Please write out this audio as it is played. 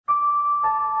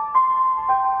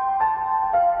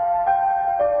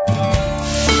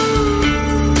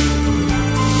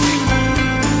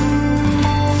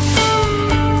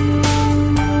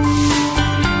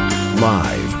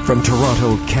From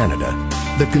Toronto, Canada,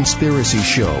 The Conspiracy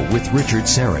Show with Richard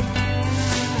Syrett.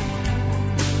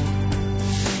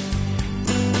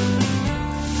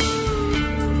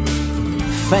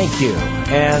 Thank you,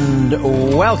 and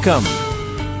welcome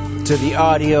to the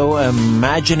Audio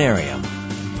Imaginarium.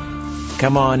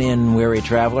 Come on in, weary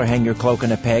traveler, hang your cloak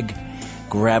on a peg,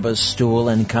 grab a stool,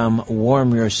 and come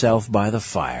warm yourself by the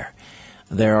fire.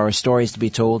 There are stories to be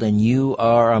told, and you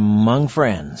are among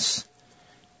friends.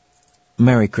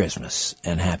 Merry Christmas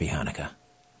and Happy Hanukkah.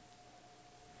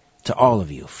 To all of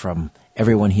you, from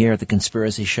everyone here at the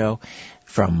Conspiracy Show,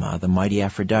 from the mighty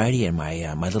Aphrodite and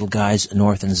my little guys,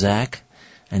 North and Zach,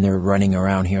 and they're running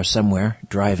around here somewhere,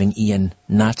 driving Ian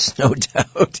nuts, no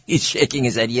doubt. He's shaking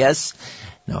his head, yes?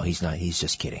 No, he's not. He's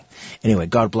just kidding. Anyway,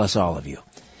 God bless all of you.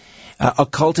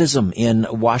 Occultism in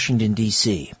Washington,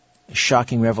 D.C.,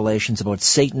 shocking revelations about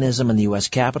Satanism in the U.S.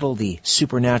 Capitol, the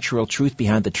supernatural truth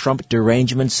behind the Trump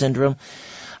derangement syndrome.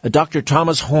 Dr.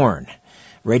 Thomas Horn,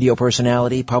 radio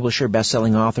personality, publisher,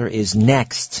 best-selling author, is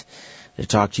next to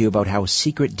talk to you about how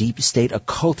secret deep state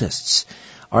occultists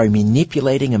are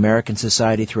manipulating American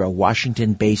society through a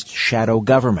Washington-based shadow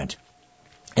government.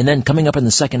 And then coming up in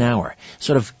the second hour,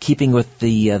 sort of keeping with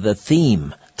the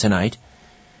theme tonight,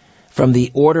 from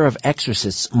the Order of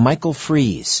Exorcists, Michael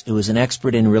Fries, who is an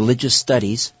expert in religious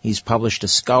studies. He's published a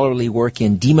scholarly work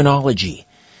in demonology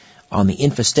on the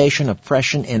infestation,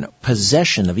 oppression, and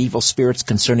possession of evil spirits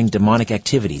concerning demonic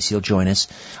activities. He'll join us.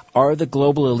 Are the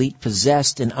global elite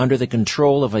possessed and under the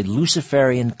control of a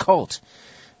Luciferian cult,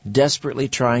 desperately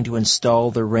trying to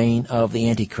install the reign of the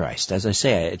Antichrist? As I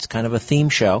say, it's kind of a theme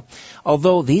show,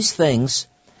 although these things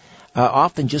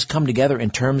often just come together in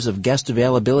terms of guest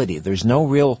availability. There's no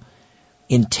real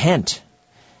intent.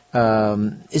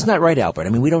 Isn't that right, Albert? I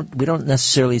mean, we don't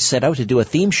necessarily set out to do a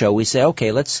theme show. We say,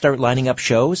 okay, let's start lining up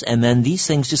shows, and then these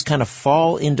things just kind of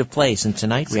fall into place. And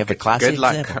tonight we have a classic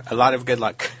example. A lot of good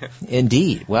luck.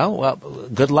 Indeed. Well,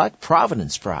 good luck.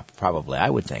 Providence, probably, I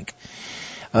would think.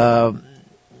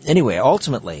 Anyway,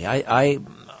 ultimately, I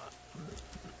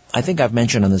think I've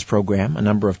mentioned on this program a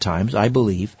number of times, I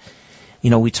believe,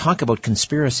 we talk about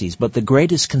conspiracies, but the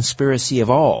greatest conspiracy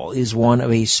of all is one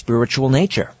of a spiritual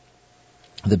nature.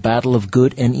 The battle of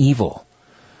good and evil.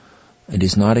 It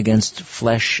is not against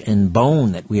flesh and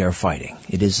bone that we are fighting.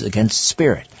 It is against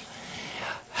spirit.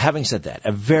 Having said that,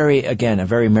 a very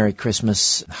Merry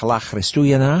Christmas, Hala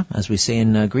Christouyana, as we say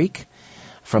in Greek,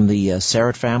 from the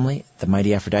Syrett family, the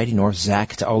mighty Aphrodite, North,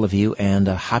 Zach, to all of you, and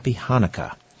Happy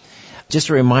Hanukkah. Just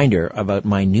a reminder about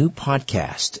my new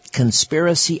podcast,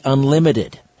 Conspiracy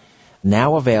Unlimited,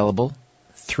 now available.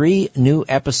 3 new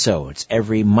episodes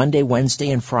every Monday,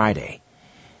 Wednesday, and Friday.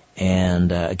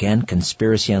 And again,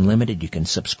 Conspiracy Unlimited, you can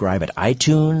subscribe at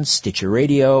iTunes, Stitcher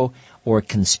Radio, or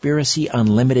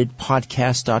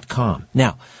conspiracyunlimitedpodcast.com.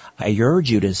 Now, I urge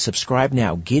you to subscribe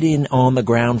now. Get in on the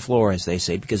ground floor, as they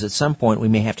say, because at some point we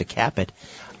may have to cap it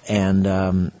and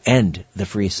end the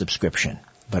free subscription.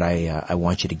 But I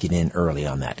want you to get in early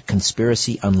on that.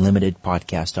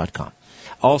 conspiracyunlimitedpodcast.com.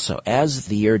 Also, as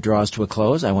the year draws to a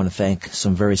close, I want to thank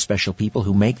some very special people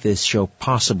who make this show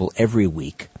possible every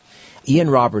week. Ian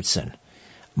Robertson,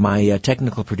 my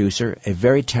technical producer, a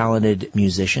very talented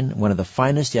musician, one of the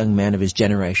finest young men of his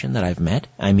generation that I've met.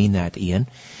 I mean that, Ian.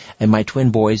 And my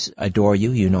twin boys adore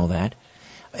you, you know that.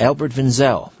 Albert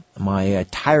Vinzel, my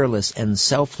tireless and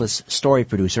selfless story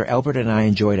producer. Albert and I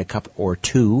enjoyed a cup or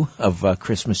two of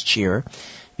Christmas cheer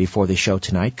before the show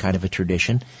tonight, kind of a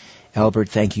tradition. Albert,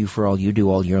 thank you for all you do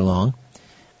all year long.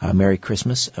 Merry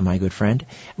Christmas, my good friend.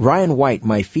 Ryan White,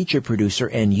 my feature producer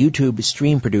and YouTube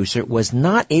stream producer, was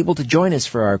not able to join us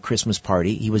for our Christmas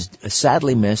party. He was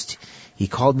sadly missed. He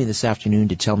called me this afternoon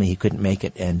to tell me he couldn't make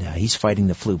it, and he's fighting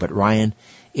the flu. But Ryan,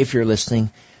 if you're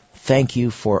listening, thank you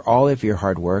for all of your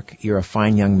hard work. You're a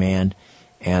fine young man,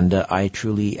 and I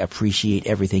truly appreciate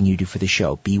everything you do for the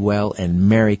show. Be well, and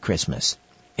Merry Christmas.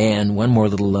 And one more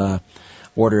little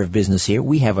order of business here.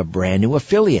 We have a brand new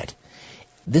affiliate.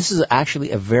 This is actually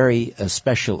a very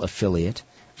special affiliate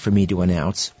for me to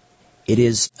announce. It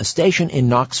is a station in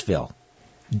Knoxville,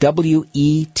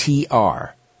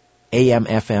 WETR,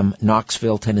 AM/FM,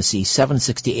 Knoxville, Tennessee,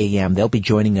 760 AM. They'll be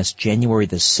joining us January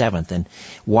the 7th. And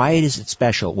why is it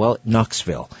special? Well,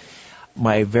 Knoxville.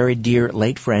 My very dear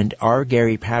late friend, R.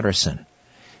 Gary Patterson,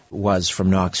 was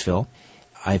from Knoxville.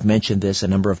 I've mentioned this a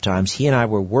number of times. He and I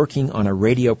were working on a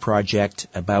radio project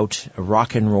about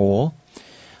rock and roll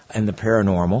and the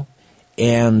paranormal,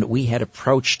 and we had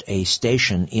approached a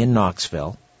station in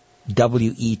Knoxville,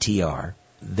 WETR.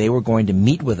 They were going to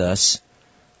meet with us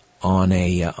on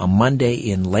a Monday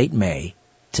in late May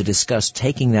to discuss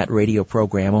taking that radio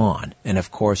program on. And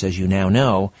of course, as you now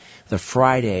know, the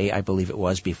Friday, I believe it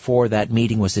was, before that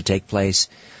meeting was to take place,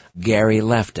 Gary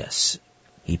left us.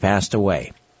 He passed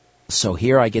away. So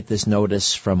here I get this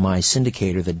notice from my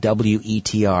syndicator that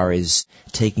WETR is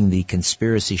taking the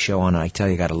conspiracy show on. I tell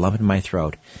you, I got a lump in my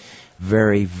throat.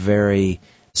 Very, very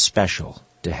special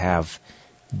to have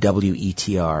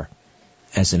WETR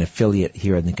as an affiliate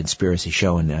here in the conspiracy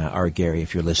show. And our Gary,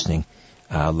 if you're listening,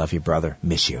 love you, brother.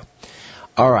 Miss you.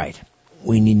 All right.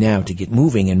 We need now to get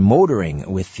moving and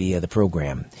motoring with the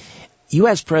program.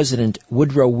 U.S. President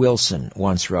Woodrow Wilson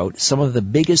once wrote, "Some of the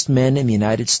biggest men in the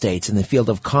United States in the field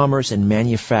of commerce and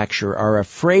manufacture are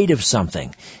afraid of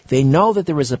something. They know that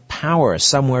there is a power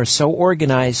somewhere so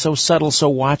organized, so subtle, so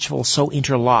watchful, so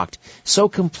interlocked, so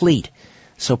complete,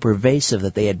 so pervasive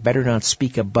that they had better not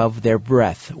speak above their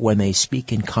breath when they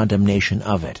speak in condemnation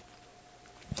of it.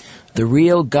 The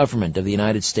real government of the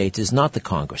United States is not the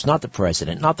Congress, not the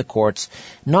President, not the courts,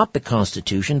 not the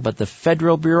Constitution, but the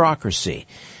federal bureaucracy.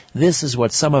 This is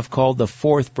what some have called the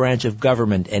fourth branch of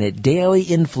government, and it daily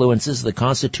influences the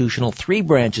constitutional three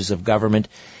branches of government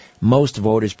most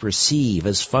voters perceive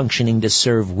as functioning to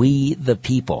serve we, the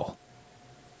people,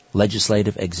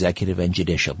 legislative, executive, and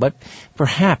judicial. But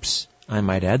perhaps, I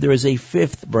might add, there is a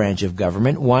fifth branch of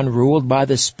government, one ruled by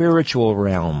the spiritual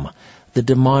realm, the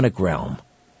demonic realm.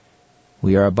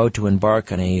 We are about to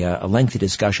embark on a lengthy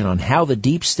discussion on how the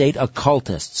deep state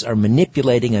occultists are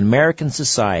manipulating American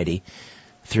society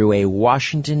through a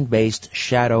Washington-based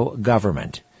shadow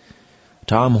government.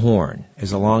 Tom Horn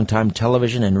is a longtime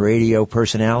television and radio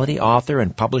personality, author,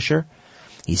 and publisher.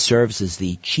 He serves as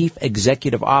the Chief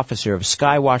Executive Officer of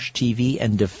SkyWatchTV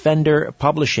and Defender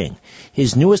Publishing.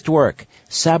 His newest work,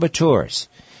 SABOTEURS,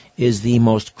 is the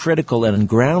most critical and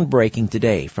groundbreaking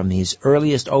today, from his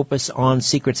earliest opus on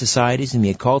secret societies and the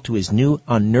occult to his new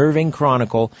unnerving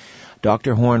chronicle.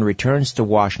 Dr. Horn returns to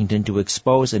Washington to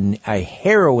expose a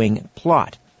harrowing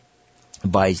plot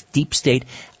by deep state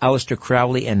Alister,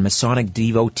 Crowley, and Masonic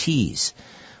devotees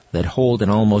that hold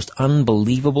an almost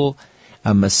unbelievable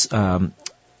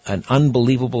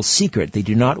secret they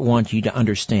do not want you to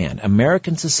understand.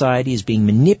 American society is being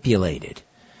manipulated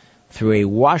through a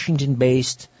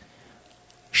Washington-based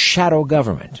shadow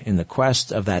government in the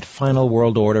quest of that final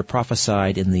world order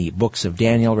prophesied in the books of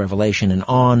Daniel, Revelation, and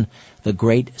on the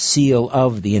Great Seal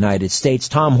of the United States.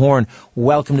 Tom Horn,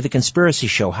 welcome to the Conspiracy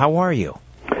Show. How are you?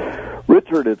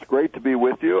 Richard, it's great to be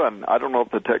with you, and I don't know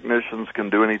if the technicians can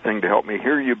do anything to help me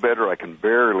hear you better. I can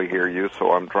barely hear you,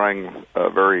 so I'm trying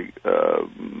very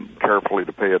carefully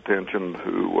to pay attention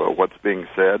to what's being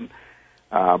said.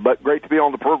 But great to be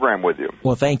on the program with you.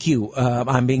 Well, thank you.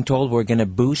 I'm being told we're going to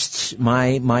boost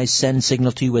my send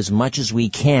signal to you as much as we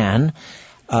can,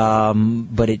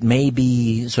 but it may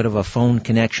be sort of a phone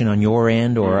connection on your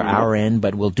end or our end,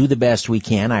 but we'll do the best we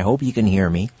can. I hope you can hear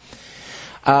me.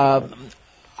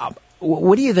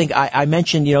 What do you think? I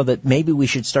mentioned, that maybe we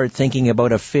should start thinking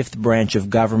about a fifth branch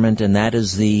of government, and that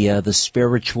is the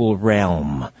spiritual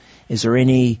realm. Is there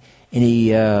any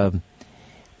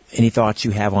thoughts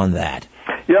you have on that?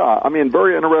 Yeah,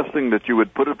 very interesting that you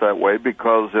would put it that way,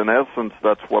 because in essence,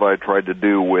 that's what I tried to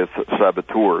do with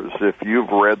Saboteurs. If you've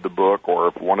read the book, or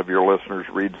if one of your listeners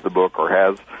reads the book or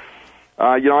has,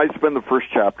 I spend the first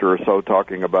chapter or so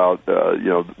talking about,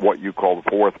 what you call the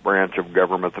fourth branch of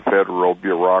government, the federal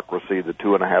bureaucracy, the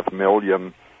 2.5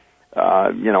 million,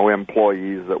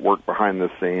 employees that work behind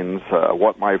the scenes,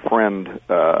 what my friend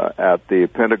at the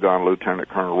Pentagon, Lieutenant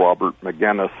Colonel Robert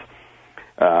McGinnis,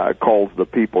 calls the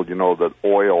people, that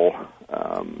oil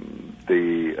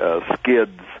the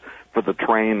skids for the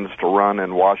trains to run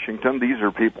in Washington. These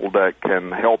are people that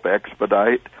can help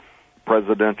expedite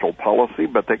presidential policy,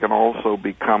 but they can also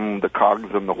become the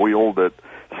cogs in the wheel that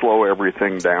slow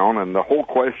everything down. And the whole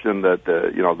question that,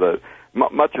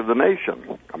 much of the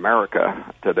nation,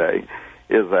 America today,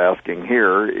 is asking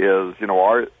here is,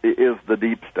 is the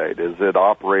deep state, is it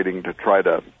operating to try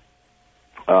to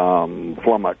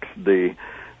flummox the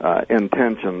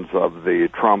intentions of the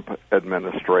Trump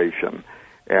administration?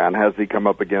 And has he come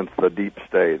up against the deep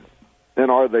state? And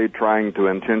are they trying to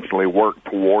intentionally work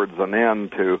towards an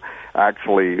end to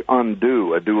actually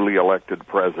undo a duly elected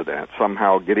president,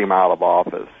 somehow get him out of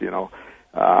office, and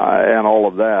all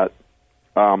of that?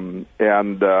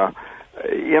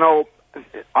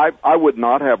 I would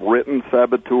not have written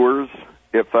Saboteurs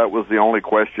if that was the only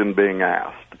question being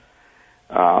asked.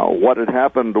 What had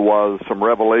happened was some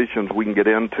revelations we can get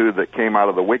into that came out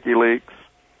of the WikiLeaks,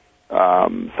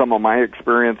 some of my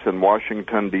experience in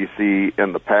Washington, D.C.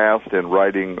 in the past in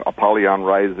writing Apollyon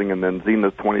Rising and then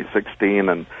Zenith 2016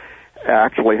 and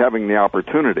actually having the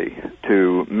opportunity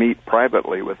to meet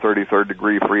privately with 33rd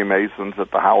degree Freemasons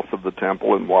at the House of the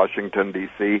Temple in Washington,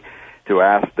 D.C., to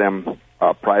ask them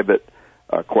private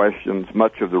questions.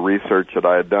 Much of the research that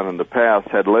I had done in the past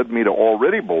had led me to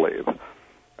already believe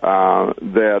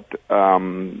that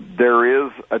there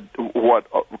is what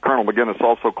Colonel McGinnis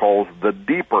also calls the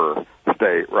deeper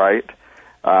state, right?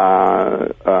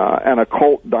 An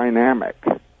occult dynamic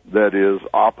that is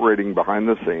operating behind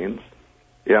the scenes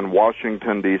in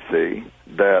Washington, D.C.,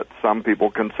 that some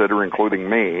people consider, including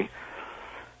me,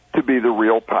 to be the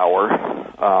real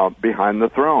power behind the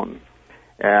throne.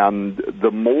 And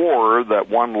the more that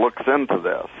one looks into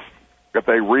this, if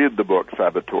they read the book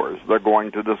Saboteurs, they're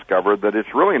going to discover that it's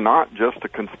really not just a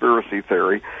conspiracy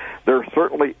theory. There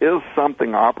certainly is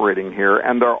something operating here,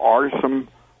 and there are some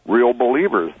real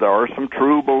believers. There are some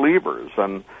true believers,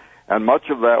 and much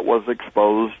of that was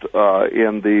exposed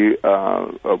in the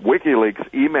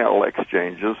WikiLeaks email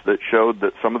exchanges that showed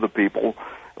that some of the people,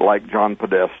 like John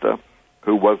Podesta,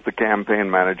 who was the campaign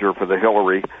manager for the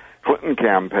Hillary Clinton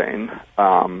campaign,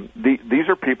 these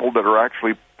are people that are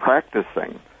actually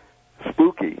practicing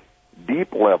spooky,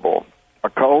 deep-level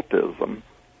occultism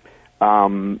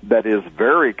that is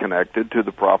very connected to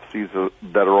the prophecies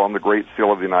that are on the Great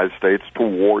Seal of the United States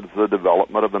towards the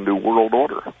development of a new world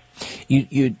order.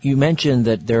 You mentioned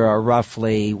that there are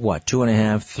roughly,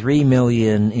 3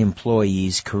 million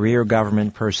employees, career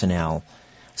government personnel.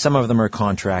 Some of them are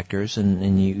contractors,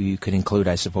 and you could include,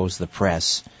 I suppose, the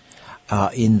press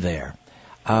in there.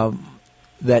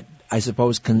 That, I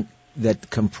suppose, that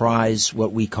comprise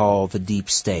what we call the deep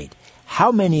state.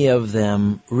 How many of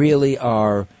them really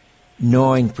are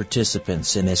knowing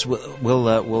participants in this?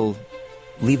 We'll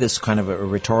leave this kind of a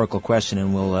rhetorical question,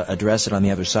 and we'll address it on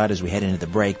the other side as we head into the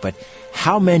break. But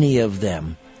how many of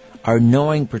them are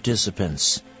knowing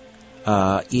participants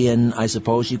in, I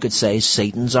suppose you could say,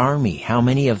 Satan's army? How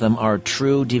many of them are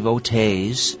true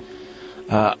devotees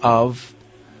of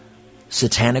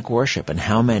satanic worship, and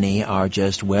how many are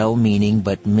just well-meaning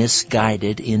but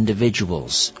misguided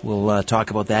individuals? We'll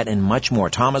talk about that and much more.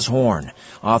 Thomas Horn,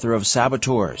 author of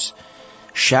Saboteurs,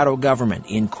 Shadow Government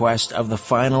in Quest of the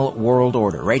Final World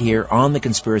Order, right here on The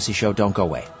Conspiracy Show. Don't go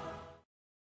away.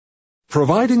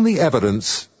 Providing the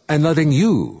evidence and letting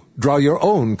you draw your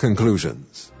own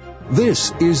conclusions.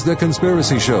 This is The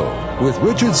Conspiracy Show with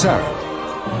Richard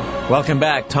Syrett. Welcome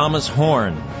back. Thomas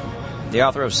Horn, the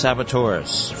author of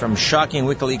Saboteurs, from shocking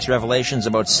WikiLeaks revelations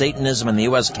about Satanism in the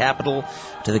U.S. Capitol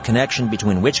to the connection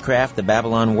between witchcraft, the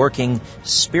Babylon working,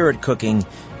 spirit cooking,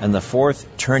 and the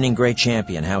fourth turning great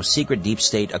champion, how secret deep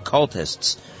state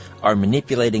occultists are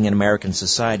manipulating an American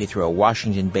society through a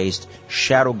Washington-based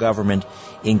shadow government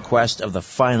in quest of the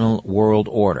final world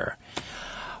order.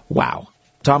 Wow.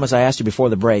 Thomas, I asked you before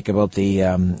the break about the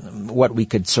what we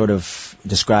could sort of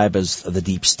describe as the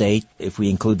deep state, if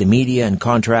we include the media and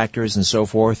contractors and so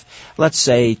forth. Let's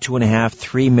say 2.5,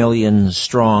 3 million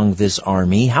strong, this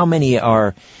army. How many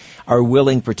are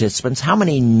willing participants? How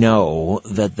many know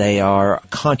that they are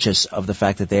conscious of the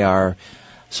fact that they are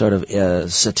sort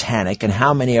of satanic? And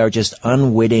how many are just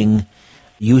unwitting,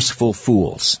 useful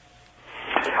fools?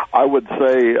 I would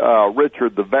say,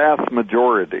 Richard, the vast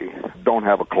majority don't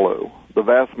have a clue. The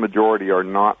vast majority are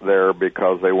not there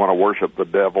because they want to worship the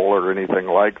devil or anything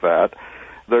like that.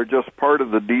 They're just part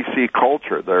of the D.C.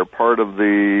 culture. They're part of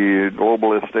the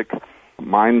globalistic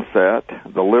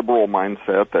mindset, the liberal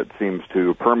mindset that seems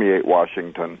to permeate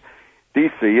Washington,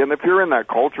 D.C. And if you're in that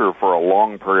culture for a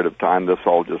long period of time, this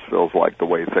all just feels like the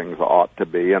way things ought to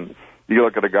be. And you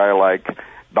look at a guy like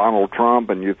Donald Trump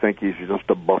and you think he's just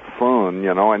a buffoon,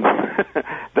 and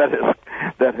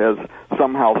that has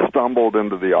somehow stumbled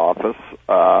into the office,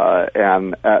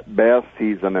 and at best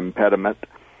he's an impediment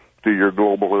to your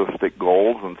globalistic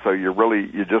goals, and so you're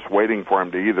just waiting for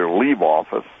him to either leave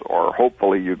office or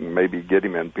hopefully you can maybe get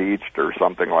him impeached or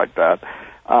something like that,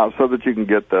 so that you can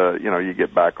get you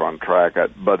get back on track.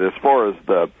 But as far as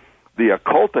the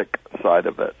occultic side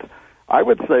of it, I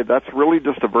would say that's really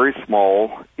just a very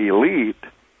small elite.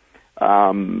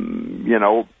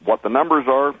 What the numbers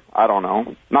are, I don't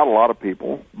know. Not a lot of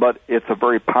people, but it's a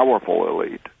very powerful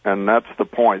elite. And that's the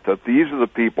point, that these are the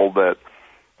people that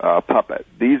puppet.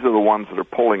 These are the ones that are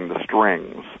pulling the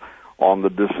strings on the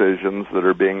decisions that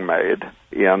are being made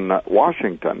in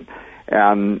Washington.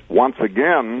 And once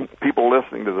again, people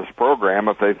listening to this program,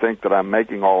 if they think that I'm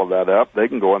making all of that up, they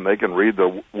can go and they can read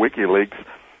the WikiLeaks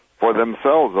for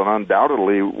themselves. And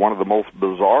undoubtedly, one of the most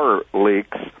bizarre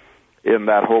leaks in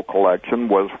that whole collection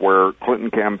was where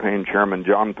Clinton campaign chairman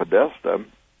John Podesta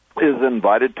is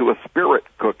invited to a spirit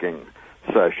cooking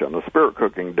session, a spirit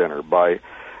cooking dinner by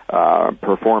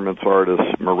performance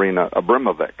artist Marina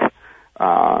Abramovic.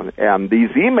 And these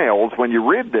emails, when you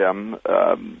read them,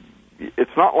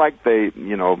 it's not like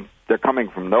they're coming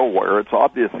from nowhere. It's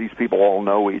obvious these people all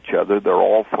know each other. They're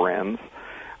all friends.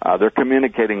 They're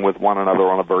communicating with one another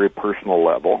on a very personal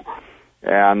level.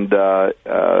 And,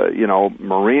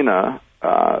 Marina,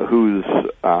 who's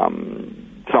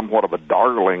somewhat of a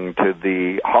darling to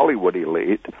the Hollywood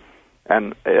elite,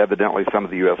 and evidently some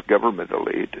of the U.S. government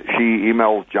elite, she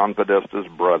emails John Podesta's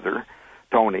brother,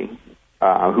 Tony,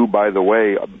 who, by the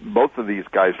way, both of these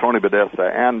guys, Tony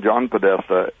Podesta and John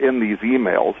Podesta, in these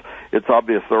emails, it's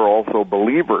obvious they're also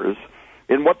believers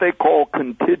in what they call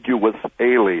contiguous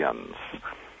aliens.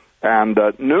 And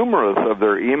numerous of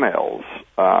their emails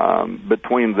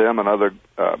between them and other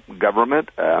government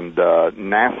and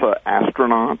NASA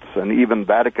astronauts and even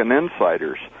Vatican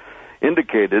insiders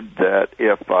indicated that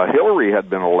if Hillary had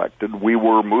been elected, we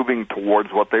were moving towards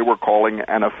what they were calling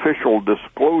an official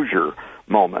disclosure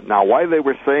moment. Now, why they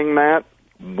were saying that,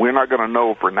 we're not going to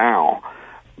know for now,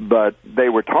 but they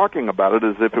were talking about it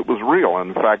as if it was real.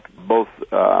 In fact, both,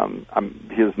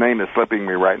 his name is slipping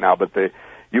me right now, but the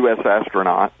U.S.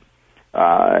 astronaut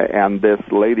and this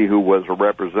lady who was a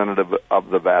representative of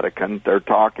the Vatican, they're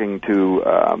talking to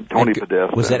Tony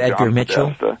Podesta. Was that Edgar Mitchell?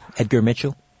 Podesta. Edgar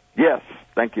Mitchell? Yes,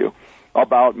 thank you.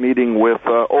 About meeting with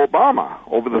Obama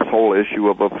over this whole issue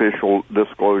of official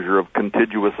disclosure of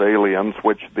contiguous aliens,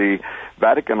 which the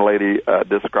Vatican lady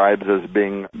describes as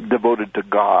being devoted to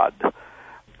God.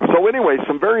 So anyway,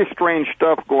 some very strange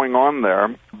stuff going on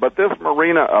there. But this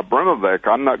Marina Abramovic,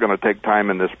 I'm not going to take time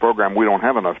in this program. We don't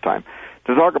have enough time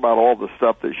to talk about all the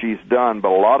stuff that she's done, but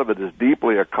a lot of it is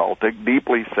deeply occultic,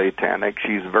 deeply satanic.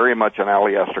 She's very much an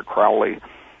Alister Crowley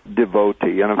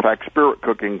devotee, and in fact, spirit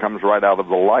cooking comes right out of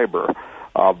the liber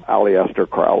of Alister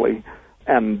Crowley.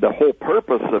 And the whole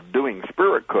purpose of doing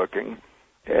spirit cooking,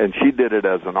 and she did it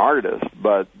as an artist,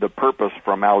 but the purpose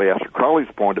from Alister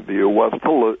Crowley's point of view was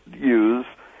to use,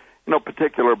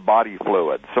 particular body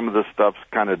fluid. Some of this stuff's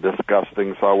kind of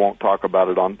disgusting, so I won't talk about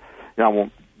it I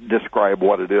won't describe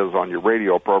what it is on your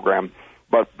radio program,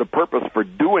 but the purpose for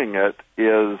doing it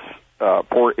is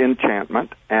for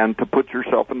enchantment and to put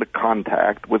yourself into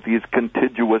contact with these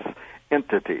contiguous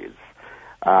entities.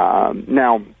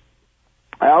 Now,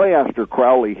 Alister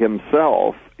Crowley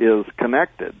himself is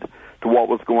connected to what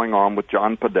was going on with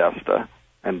John Podesta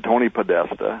and Tony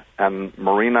Podesta and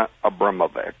Marina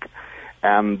Abramovic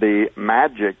and the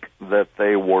magic that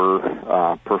they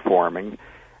were performing.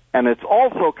 And it's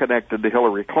also connected to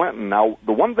Hillary Clinton. Now,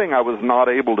 the one thing I was not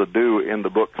able to do in the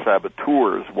book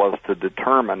Saboteurs was to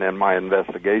determine in my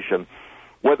investigation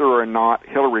whether or not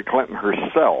Hillary Clinton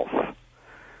herself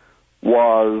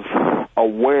was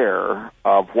aware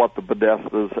of what the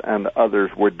Podestas and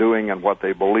others were doing and what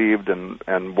they believed,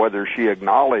 and whether she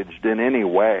acknowledged in any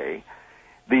way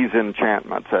these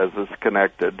enchantments as is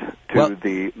connected to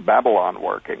the Babylon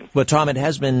working. Well, Tom, it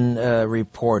has been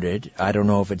reported, I don't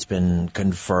know if it's been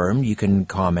confirmed, you can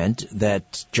comment,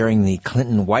 that during the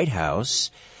Clinton White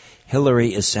House, Hillary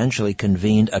essentially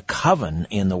convened a coven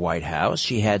in the White House.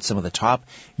 She had some of the top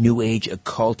New Age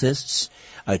occultists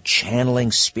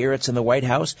channeling spirits in the White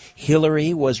House.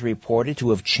 Hillary was reported to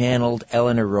have channeled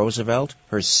Eleanor Roosevelt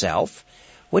herself.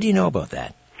 What do you know about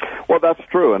that? Well, that's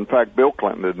true. In fact, Bill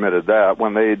Clinton admitted that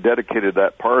when they dedicated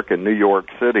that park in New York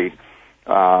City,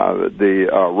 the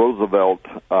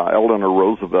Eleanor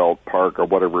Roosevelt Park, or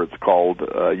whatever it's called.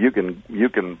 You can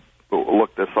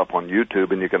look this up on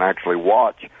YouTube, and you can actually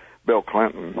watch Bill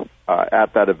Clinton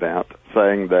at that event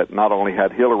saying that not only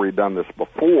had Hillary done this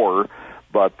before,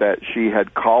 but that she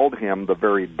had called him the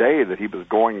very day that he was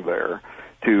going there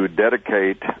to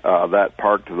dedicate that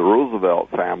park to the Roosevelt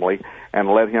family, and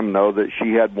let him know that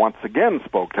she had once again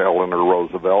spoke to Eleanor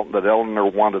Roosevelt, that Eleanor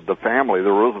wanted the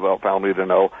Roosevelt family, to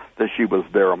know that she was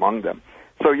there among them.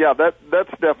 So, yeah,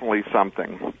 that's definitely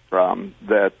something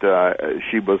that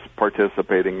she was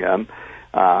participating in.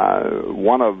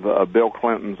 One of Bill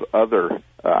Clinton's other,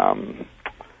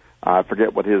 I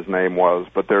forget what his name was,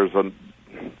 but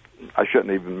I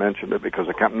shouldn't even mention it because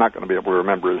I'm not going to be able to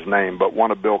remember his name, but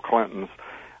one of Bill Clinton's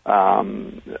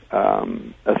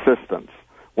assistants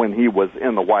when he was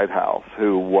in the White House,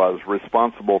 who was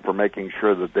responsible for making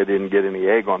sure that they didn't get any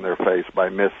egg on their face by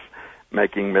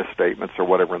making misstatements or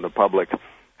whatever in the public,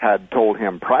 had told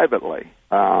him privately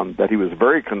that he was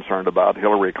very concerned about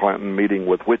Hillary Clinton meeting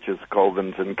with witches'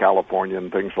 covens in California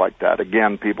and things like that.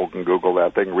 Again, people can Google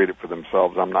that; they can read it for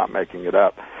themselves. I'm not making it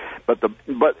up. But the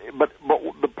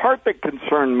part that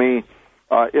concerned me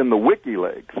in the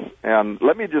WikiLeaks, and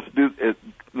let me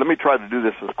try to do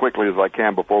this as quickly as I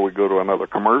can before we go to another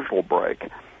commercial break.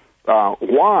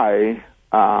 Why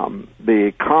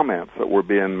the comments that were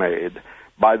being made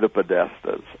by the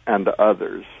Podestas and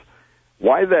others,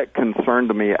 why that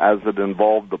concerned me as it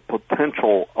involved the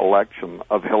potential election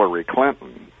of Hillary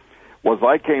Clinton was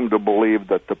I came to believe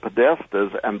that the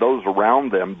Podestas and those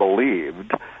around them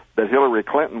believed that Hillary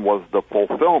Clinton was the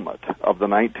fulfillment of the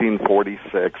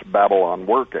 1946 Babylon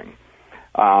working,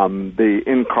 the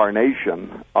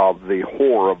incarnation of the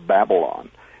whore of Babylon.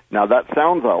 Now, that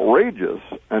sounds outrageous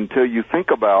until you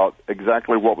think about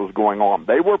exactly what was going on.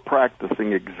 They were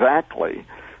practicing exactly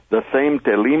the same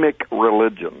Thelemic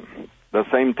religion, the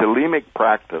same Thelemic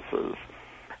practices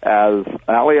as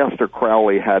Alister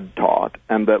Crowley had taught,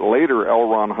 and that later L.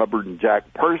 Ron Hubbard and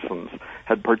Jack Parsons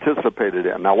had participated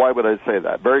in. Now, why would I say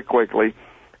that? Very quickly,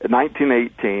 in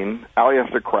 1918,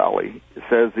 Alister Crowley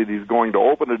says that he's going to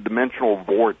open a dimensional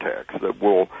vortex that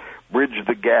will bridge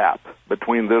the gap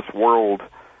between this world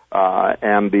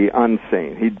and the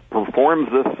unseen. He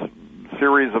performs this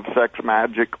series of sex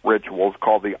magic rituals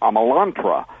called the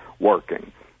Amalantra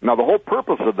working. Now, the whole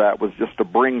purpose of that was just to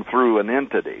bring through an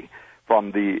entity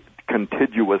from the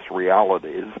contiguous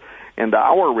realities into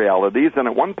our realities, and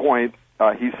at one point,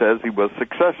 he says he was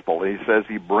successful. He says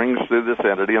he brings through this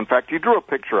entity. In fact, he drew a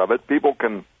picture of it. People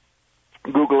can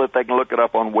Google it. They can look it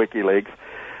up on WikiLeaks.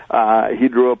 He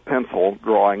drew a pencil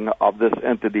drawing of this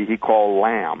entity he called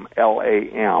LAM,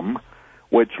 L-A-M,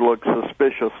 which looks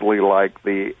suspiciously like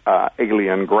the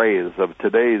alien grays of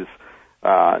today's,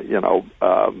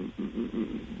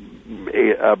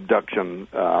 abduction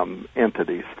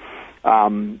entities.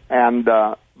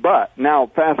 But now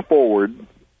fast forward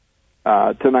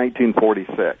to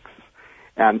 1946,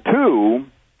 and two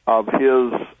of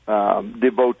his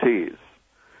devotees,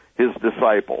 his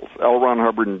disciples, L. Ron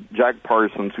Hubbard and Jack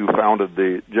Parsons, who founded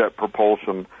the Jet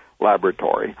Propulsion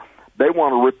Laboratory, they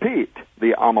want to repeat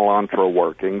the Amalantra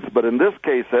workings, but in this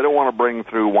case, they don't want to bring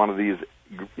through one of these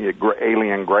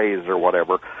alien grays or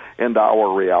whatever into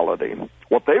our reality.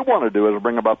 What they want to do is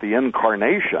bring about the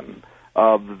incarnation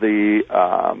of the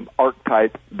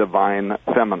archetype divine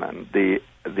feminine, the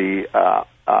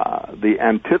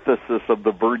antithesis of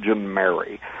the Virgin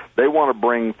Mary. They want to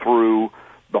bring through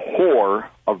the whore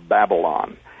of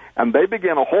Babylon. And they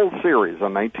began a whole series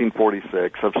in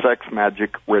 1946 of sex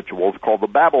magic rituals called the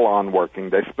Babylon working.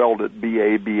 They spelled it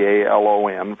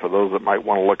B-A-B-A-L-O-N, for those that might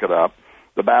want to look it up.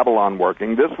 The Babylon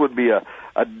working. This would be a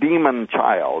demon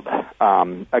child,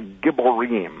 a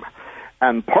Gibborim.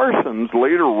 And Parsons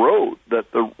later wrote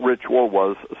that the ritual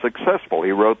was successful.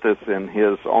 He wrote this in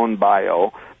his own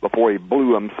bio before he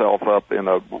blew himself up in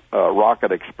a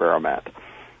rocket experiment.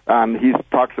 He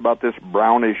talks about this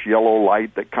brownish yellow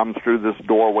light that comes through this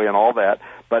doorway and all that.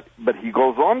 But he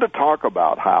goes on to talk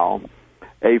about how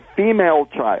a female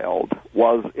child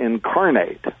was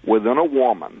incarnate within a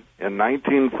woman in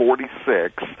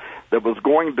 1946 that was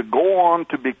going to go on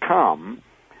to become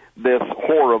this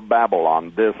whore of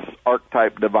Babylon, this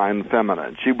archetype divine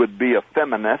feminine. She would be a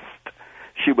feminist.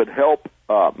 She would help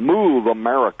move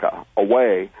America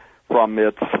away from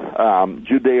its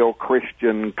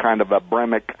Judeo-Christian kind of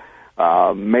Abrahamic,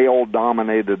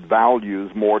 male-dominated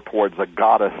values more towards a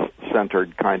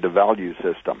goddess-centered kind of value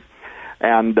system.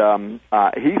 And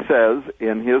he says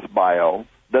in his bio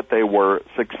that they were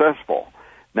successful.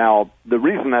 Now, the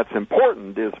reason that's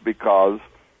important is because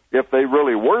if they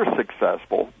really were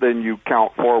successful, then you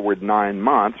count forward 9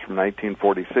 months from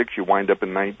 1946, you wind up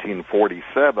in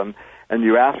 1947, and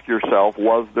you ask yourself,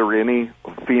 was there any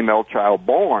female child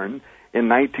born in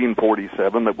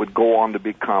 1947 that would go on to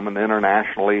become an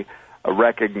internationally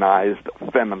recognized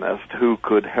feminist who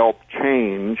could help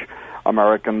change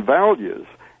American values?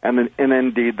 And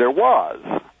indeed there was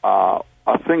a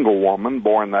single woman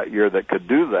born that year that could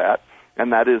do that,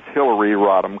 and that is Hillary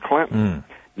Rodham Clinton.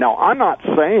 Now, I'm not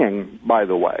saying, by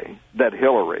the way, that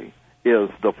Hillary is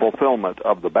the fulfillment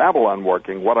of the Babylon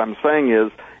working. What I'm saying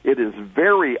is it is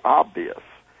very obvious,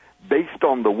 based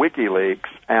on the WikiLeaks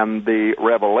and the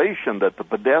revelation that the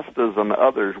Podestas and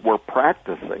others were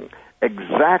practicing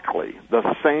exactly the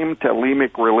same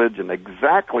Thelemic religion,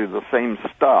 exactly the same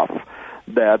stuff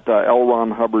that L.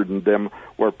 Ron Hubbard and them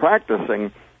were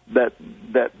practicing, that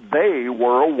they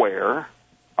were aware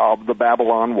of the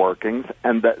Babylon workings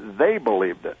and that they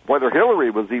believed it. Whether Hillary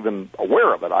was even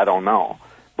aware of it, I don't know.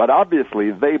 But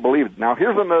obviously they believed it. Now,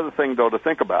 here's another thing, though, to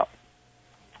think about.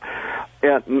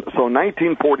 So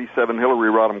 1947,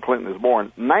 Hillary Rodham Clinton is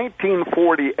born.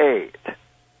 1948,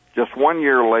 just 1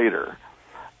 year later,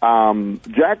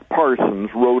 Jack Parsons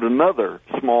wrote another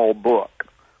small book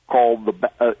called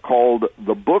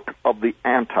The Book of the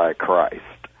Antichrist.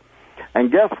 And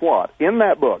guess what? In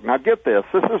that book, now get this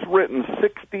is written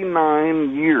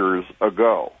 69 years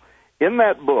ago. In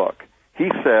that book, he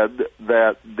said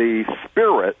that the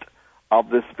spirit of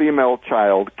this female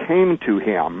child came to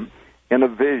him in a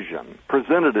vision,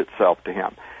 presented itself to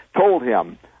him, told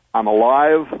him, I'm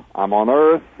alive, I'm on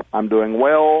earth, I'm doing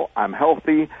well, I'm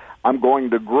healthy, I'm going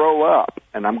to grow up,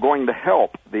 and I'm going to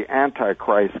help the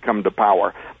Antichrist come to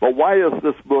power. But why is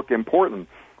this book important?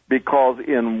 Because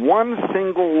in one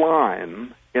single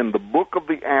line in the book of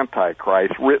the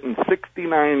Antichrist, written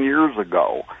 69 years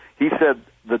ago, he said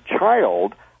the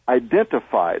child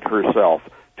identified herself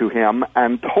to him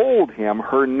and told him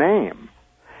her name.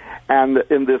 And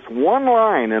in this one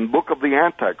line in Book of the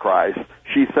Antichrist,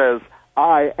 she says,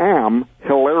 I am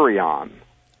Hilarion,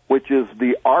 which is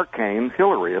the arcane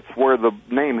Hillary. It's where the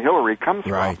name Hillary comes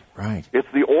from. Right. It's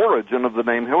the origin of the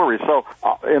name Hillary. So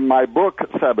in my book,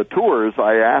 Saboteurs,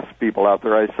 I ask people out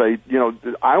there, I say,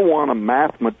 I want a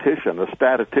mathematician, a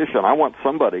statistician. I want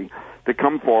somebody to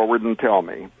come forward and tell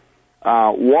me,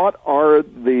 what are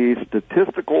the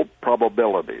statistical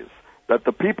probabilities that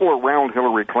the people around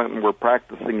Hillary Clinton were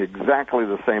practicing exactly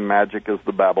the same magic as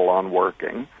the Babylon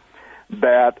working,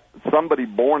 that somebody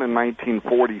born in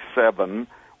 1947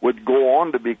 would go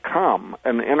on to become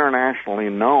an internationally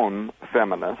known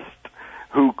feminist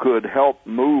who could help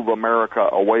move America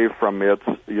away from its,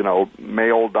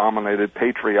 male-dominated,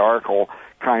 patriarchal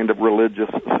kind of religious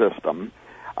system,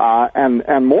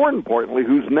 and more importantly,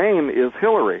 whose name is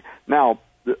Hillary. Now,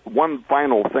 one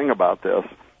final thing about this,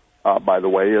 by the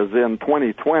way, is in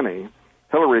 2020,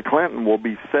 Hillary Clinton will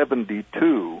be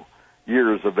 72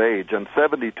 years of age, and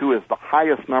 72 is the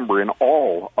highest number in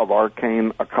all of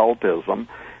arcane occultism.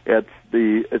 It's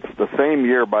the same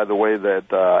year, by the way,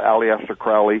 that Alister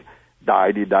Crowley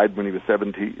died. He died when he was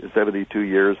 72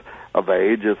 years of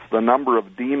age. It's the number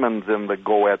of demons in the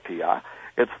Goetia.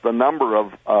 It's the number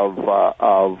of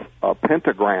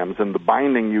pentagrams in the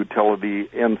binding utility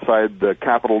inside the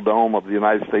Capitol Dome of the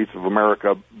United States of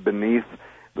America beneath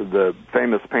the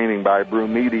famous painting by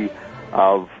Brumidi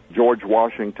of George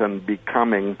Washington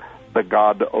becoming the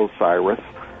god Osiris.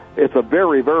 It's a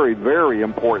very, very, very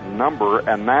important number,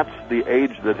 and that's the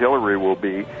age that Hillary will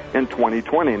be in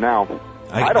 2020. Now,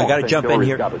 I don't think jump Hillary's in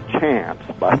here. got a chance,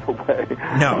 by the way.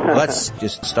 No, let's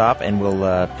just stop, and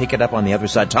we'll pick it up on the other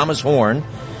side. Thomas Horn,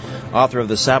 author of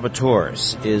The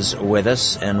Saboteurs, is with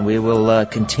us, and we will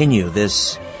continue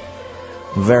this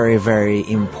very, very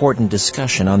important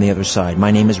discussion on the other side.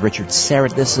 My name is Richard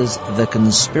Serrett. This is The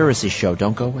Conspiracy Show.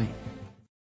 Don't go away.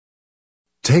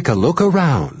 Take a look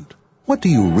around. What do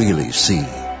you really see?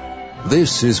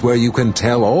 This is where you can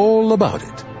tell all about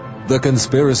it. The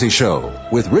Conspiracy Show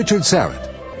with Richard Serrett.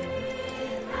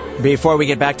 Before we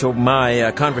get back to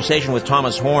my conversation with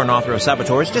Thomas Horn, author of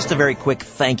Saboteurs, just a very quick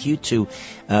thank you to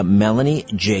Melanie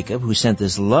Jacob, who sent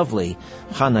this lovely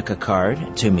Hanukkah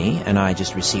card to me, and I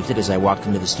just received it as I walked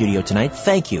into the studio tonight.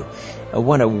 Thank you.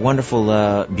 What a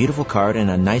wonderful, beautiful card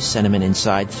and a nice sentiment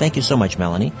inside. Thank you so much,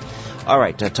 Melanie. All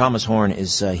right, Thomas Horn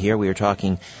is here. We are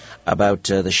talking about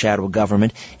the shadow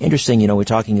government. Interesting, we're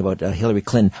talking about Hillary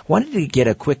Clinton. Wanted to get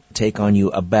a quick take on you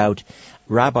about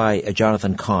Rabbi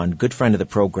Jonathan Cahn, good friend of the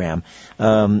program,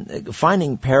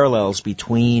 finding parallels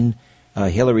between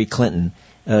Hillary Clinton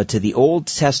to the Old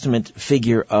Testament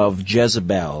figure of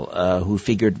Jezebel, who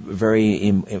figured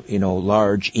very,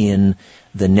 large in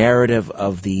the narrative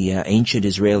of the ancient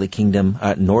Israeli kingdom,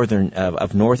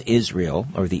 North Israel,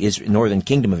 or the northern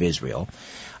kingdom of Israel.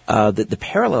 The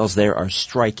parallels there are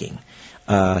striking.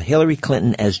 Hillary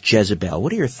Clinton as Jezebel.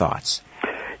 What are your thoughts?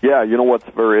 Yeah, what's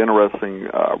very interesting,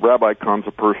 Rabbi Kahn's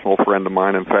a personal friend of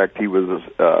mine. In fact, he was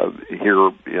here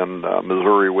in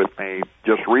Missouri with me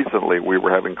just recently. We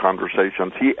were having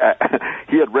conversations. He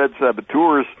had read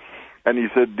Saboteurs, and he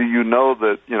said, "Do you know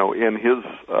that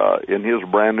in his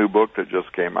brand new book that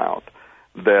just came out,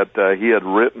 that he had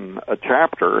written a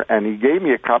chapter?" And he gave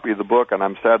me a copy of the book, and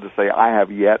I'm sad to say I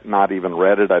have yet not even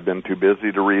read it. I've been too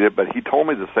busy to read it, but he told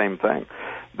me the same thing,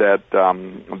 that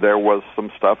there was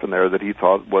some stuff in there that he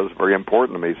thought was very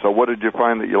important to me. So what did you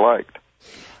find that you liked?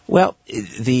 Well,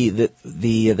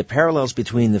 the parallels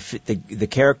between the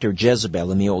character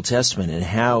Jezebel in the Old Testament and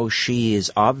how she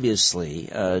is obviously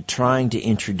trying to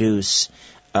introduce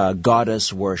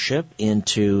goddess worship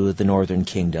into the Northern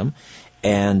Kingdom,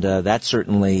 and that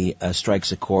certainly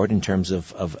strikes a chord in terms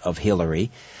of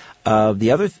Hillary.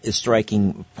 The other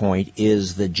striking point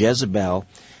is that Jezebel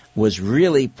was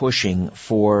really pushing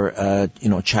for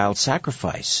child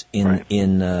sacrifice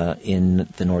in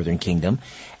the Northern Kingdom.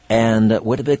 And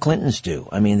what did the Clintons do?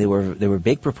 I mean, they were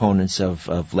big proponents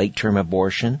of late-term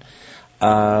abortion.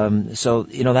 So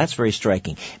that's very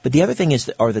striking. But the other thing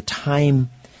are the time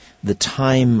the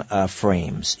time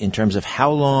frames in terms of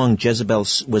how long Jezebel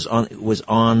was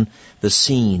on the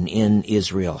scene in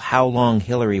Israel, how long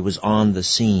Hillary was on the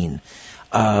scene,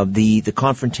 the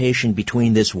confrontation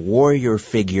between this warrior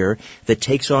figure that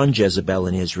takes on Jezebel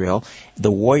in Israel.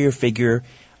 The warrior figure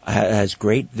there's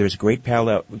great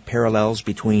parallels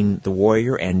between the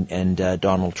warrior and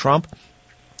Donald Trump.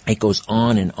 It goes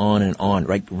on and on and on,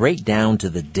 right down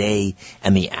to the day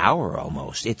and the hour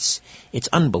almost. It's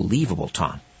unbelievable,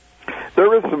 Tom.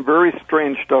 There is some very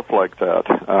strange stuff like that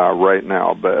right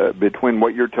now, between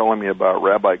what you're telling me about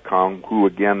Rabbi Kong, who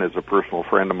again is a personal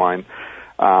friend of mine,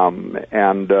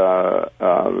 and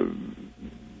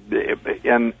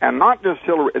not just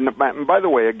Hillary. And by the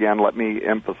way, again, let me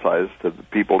emphasize to the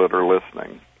people that are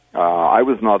listening, I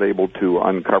was not able to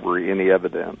uncover any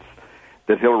evidence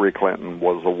that Hillary Clinton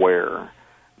was aware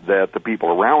that the people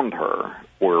around her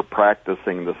were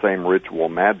practicing the same ritual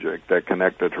magic that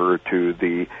connected her to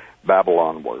the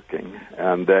Babylon working,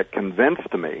 and that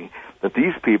convinced me that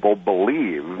these people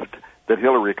believed that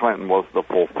Hillary Clinton was the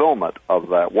fulfillment of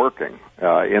that working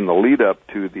in the lead-up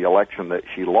to the election that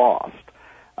she lost.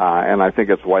 And I think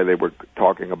that's why they were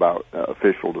talking about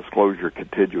official disclosure,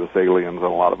 contiguous aliens, and a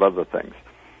lot of other things.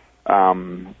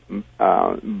 And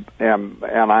I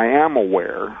am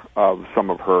aware of some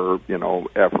of her,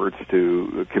 efforts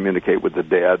to communicate with the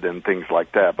dead and things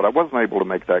like that, but I wasn't able to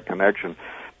make that connection.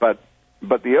 But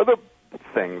the other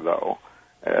thing, though,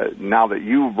 now that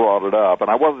you brought it up, and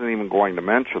I wasn't even going to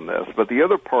mention this, but the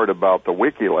other part about the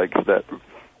WikiLeaks that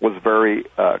was very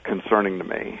concerning to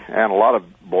me, and a lot of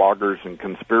bloggers and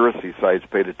conspiracy sites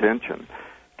paid attention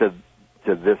to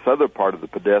this other part of the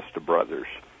Podesta brothers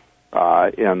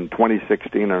in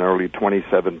 2016 and early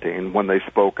 2017 when they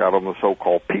spoke out on the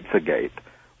so-called Pizzagate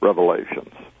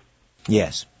revelations.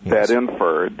 Yes. That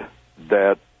inferred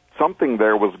that something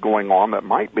there was going on that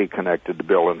might be connected to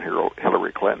Bill and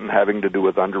Hillary Clinton, having to do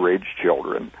with underage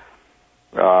children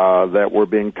that were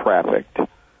being trafficked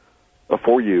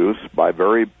for use by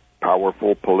very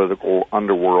powerful political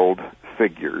underworld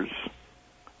figures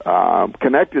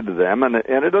connected to them. And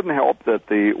it doesn't help that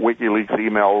the WikiLeaks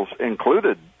emails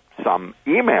included some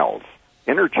emails,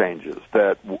 interchanges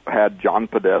that had John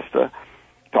Podesta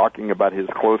talking about his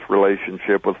close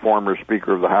relationship with former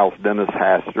Speaker of the House Dennis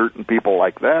Hastert and people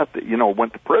like that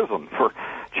went to prison for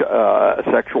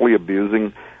sexually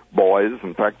abusing boys.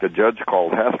 In fact, the judge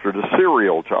called Hastert a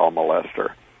serial child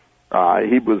molester.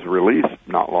 He was released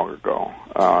not long ago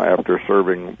after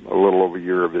serving a little over a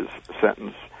year of his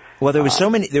sentence. Well, there was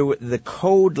the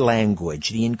code language,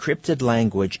 the encrypted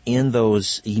language in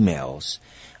those emails,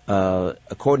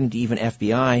 according to even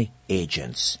FBI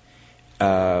agents,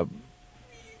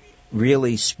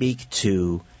 really speak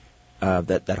to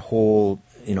that whole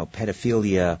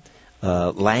pedophilia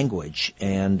language,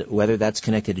 and whether that's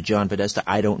connected to John Podesta,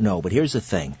 I don't know. But here's the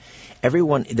thing: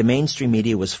 the mainstream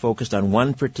media was focused on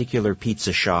one particular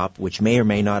pizza shop, which may or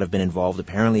may not have been involved.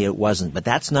 Apparently, it wasn't. But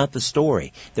that's not the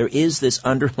story. There is this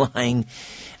underlying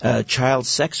child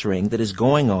sex ring that is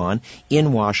going on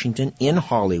in Washington, in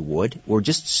Hollywood. We're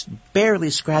just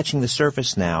barely scratching the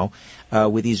surface now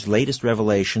with these latest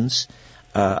revelations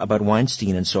about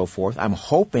Weinstein and so forth. I'm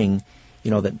hoping,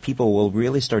 that people will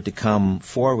really start to come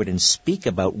forward and speak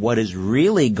about what is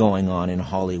really going on in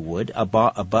Hollywood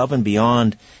above and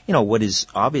beyond, what is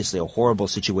obviously a horrible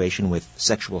situation with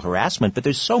sexual harassment, but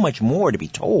there's so much more to be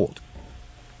told.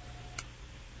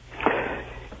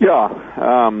 Yeah.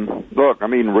 Look,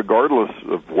 regardless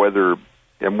of whether,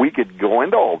 and we could go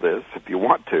into all this if you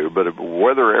want to, but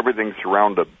whether everything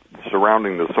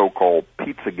surrounding the so-called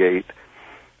Pizzagate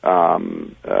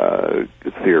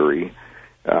theory,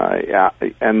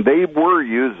 and they were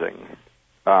using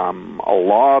a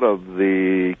lot of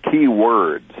the key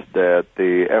words that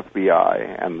the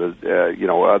FBI and the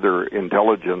other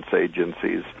intelligence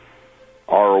agencies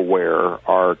are aware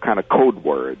are kind of code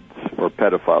words for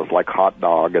pedophiles, like hot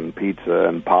dog and pizza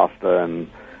and pasta and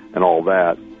all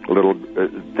that, little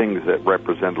things that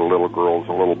represent little girls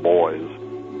and little boys,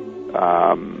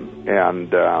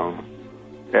 and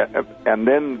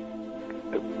then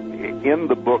in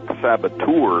the book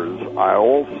Saboteurs, I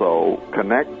also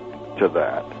connect to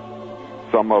that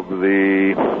some of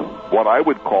the, what I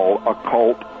would call,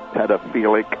 occult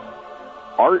pedophilic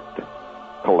art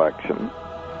collection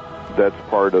that's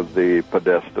part of the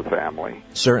Podesta family.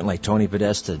 Certainly, Tony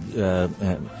Podesta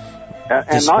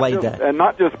displayed that. And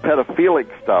not just pedophilic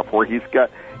stuff, where he's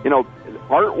got,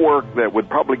 artwork that would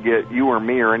probably get you or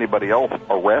me or anybody else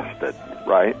arrested,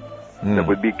 right? That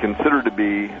would be considered to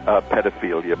be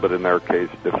pedophilia, but in their case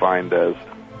defined as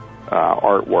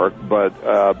artwork,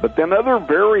 but then other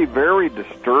very, very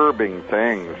disturbing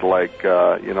things like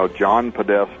John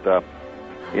Podesta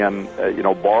in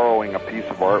borrowing a piece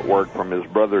of artwork from his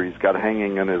brother he's got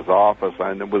hanging in his office,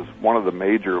 and it was one of the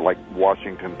major, like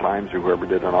Washington Times or whoever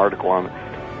did an article on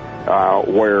it,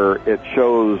 where it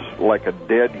shows like a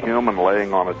dead human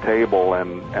laying on a table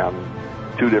and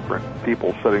two different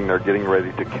people sitting there getting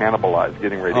ready to cannibalize,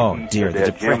 getting ready to eat the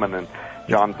dead human, and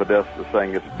John Podesta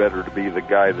saying it's better to be the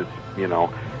guy that's,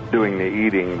 doing the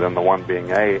eating than the one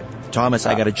being ate. Thomas,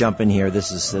 I got to jump in here.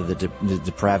 This is the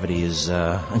depravity is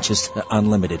just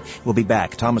unlimited. We'll be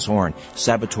back. Thomas Horn,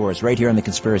 Saboteurs, right here on The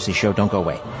Conspiracy Show. Don't go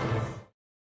away.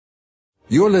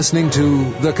 You're listening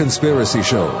to The Conspiracy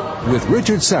Show with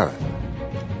Richard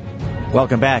Sarek.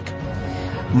 Welcome back.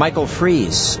 Michael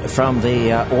Fries from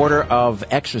the Order of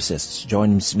Exorcists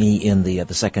joins me in the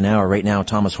second hour. Right now,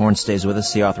 Thomas Horn stays with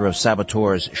us, the author of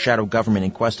Saboteurs, Shadow Government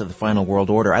in Quest of the Final World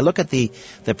Order. I look at the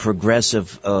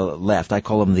progressive left. I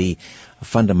call them the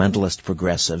fundamentalist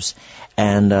progressives.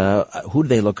 And who do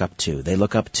they look up to? They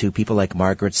look up to people like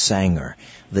Margaret Sanger,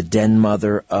 the den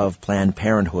mother of Planned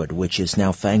Parenthood, which is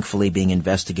now thankfully being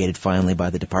investigated finally by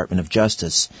the Department of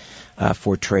Justice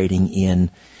for trading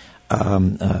in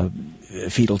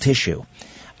fetal tissue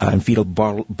and fetal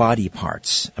body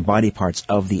parts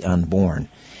of the unborn.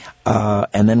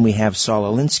 And then we have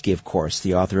Saul Alinsky, of course,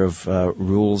 the author of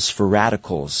Rules for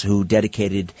Radicals, who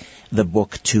dedicated the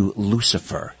book to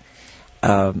Lucifer.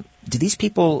 Do these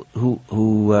people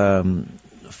who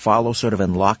follow sort of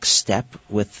in lockstep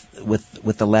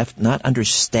with the left not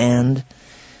understand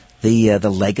the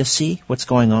legacy, what's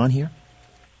going on here?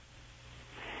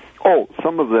 Oh,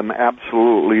 some of them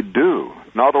absolutely do.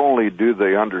 Not only do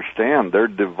they understand, they're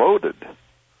devoted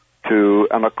to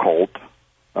an occult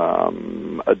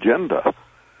agenda.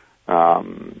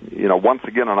 Once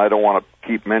again, and I don't want to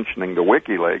keep mentioning the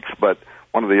WikiLeaks, but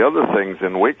one of the other things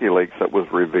in WikiLeaks that was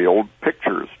revealed,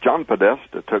 pictures. John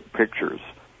Podesta took pictures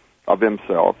of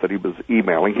himself that he was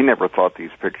emailing. He never thought these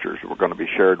pictures were going to be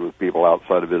shared with people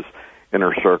outside of his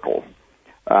inner circle.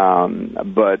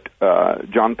 But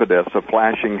John Podesta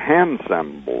flashing hand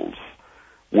symbols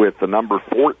with the number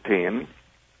 14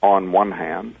 on one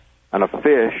hand and a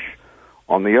fish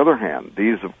on the other hand.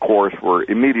 These, of course, were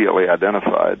immediately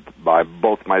identified by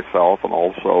both myself and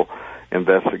also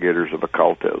investigators of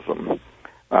occultism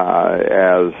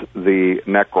as the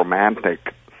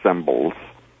necromantic symbols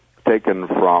taken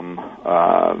from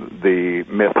the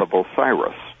myth of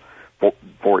Osiris.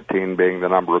 14 being the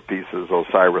number of pieces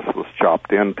Osiris was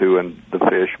chopped into, and the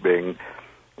fish being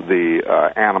the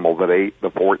animal that ate the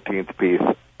 14th piece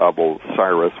of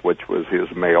Osiris, which was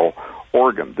his male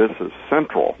organ. This is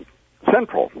central,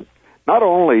 not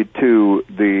only to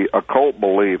the occult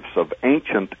beliefs of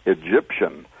ancient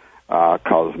Egyptian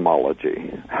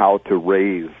cosmology, how to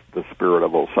raise the spirit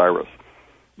of Osiris,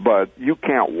 but you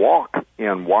can't walk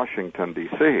in Washington,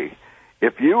 D.C.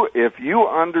 If you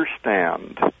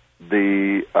understand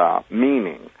the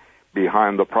meaning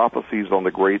behind the prophecies on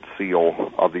the Great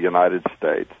Seal of the United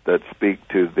States that speak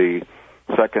to the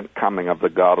second coming of the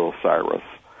god Osiris.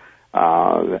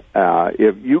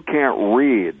 If you can't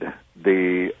read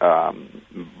the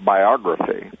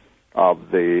biography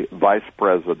of the Vice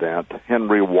President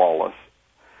Henry Wallace,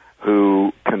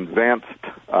 who convinced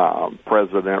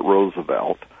President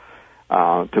Roosevelt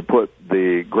to put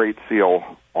the Great Seal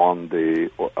on the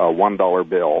 $1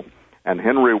 bill, and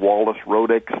Henry Wallace wrote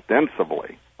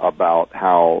extensively about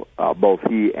how both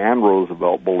he and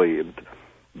Roosevelt believed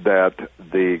that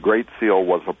the Great Seal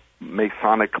was a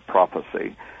Masonic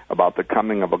prophecy about the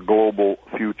coming of a global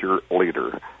future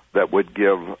leader that would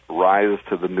give rise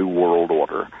to the New World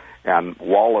Order. And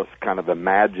Wallace kind of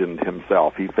imagined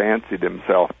himself, he fancied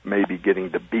himself maybe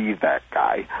getting to be that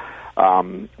guy.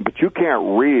 But you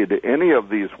can't read any of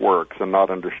these works and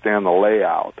not understand the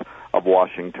layout of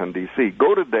Washington, D.C.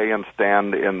 Go today and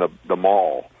stand in the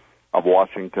mall of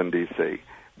Washington, D.C.,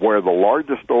 where the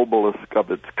largest obelisk of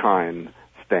its kind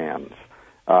stands,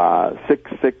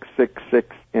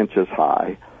 6,666 inches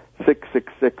high,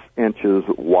 666 inches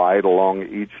wide along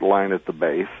each line at the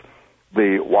base.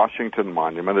 The Washington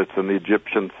Monument, it's an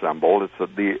Egyptian symbol. It's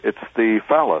the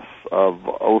phallus of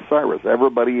Osiris.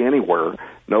 Everybody anywhere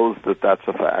knows that that's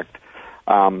a fact.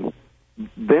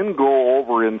 Then go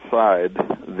over inside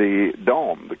the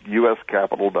dome, the U.S.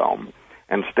 Capitol Dome,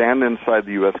 and stand inside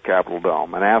the U.S. Capitol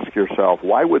Dome and ask yourself,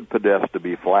 why would Podesta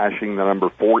be flashing the number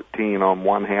 14 on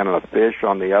one hand and a fish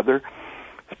on the other?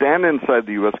 Stand inside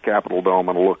the U.S. Capitol Dome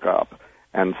and look up,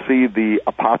 and see the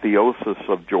apotheosis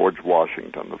of George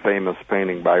Washington, the famous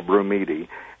painting by Brumidi.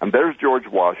 And there's George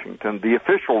Washington. The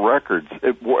official records,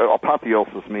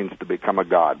 apotheosis means to become a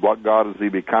god. What god is he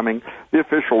becoming? The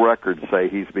official records say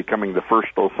he's becoming the first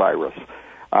Osiris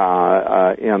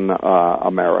in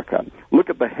America. Look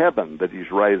at the heaven that he's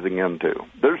rising into.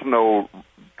 There's no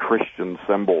Christian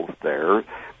symbols there.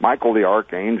 Michael the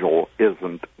Archangel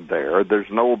isn't there.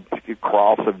 There's no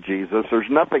cross of Jesus.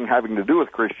 There's nothing having to do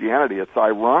with Christianity. It's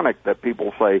ironic that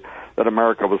people say that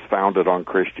America was founded on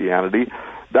Christianity.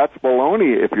 That's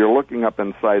baloney if you're looking up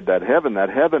inside that heaven. That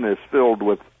heaven is filled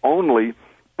with only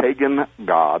pagan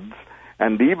gods,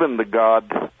 and even the god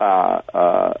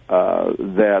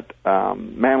that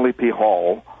Manly P.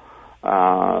 Hall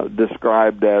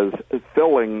described as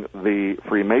filling the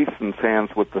Freemasons' hands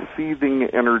with the seething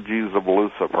energies of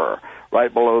Lucifer.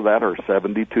 Right below that are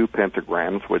 72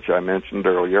 pentagrams, which I mentioned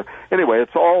earlier. Anyway,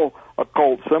 it's all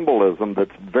occult symbolism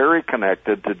that's very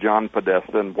connected to John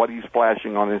Podesta and what he's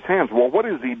flashing on his hands. Well, what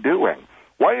is he doing?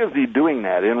 Why is he doing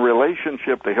that in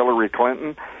relationship to Hillary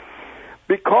Clinton?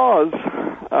 Because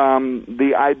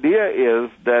the idea is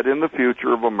that in the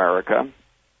future of America,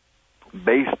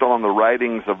 based on the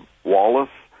writings of Wallace,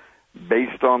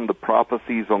 based on the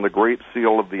prophecies on the Great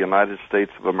Seal of the United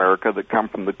States of America that come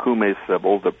from the Cumae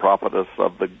Sibyl, the prophetess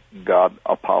of the god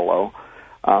Apollo,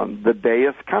 the day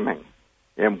is coming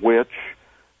in which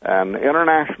an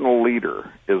international leader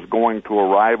is going to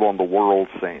arrive on the world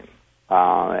scene.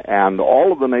 And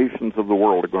all of the nations of the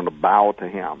world are going to bow to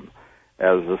him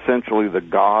as essentially the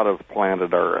god of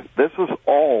planet Earth. This is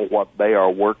all what they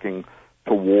are working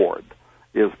toward,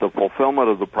 is the fulfillment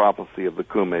of the prophecy of the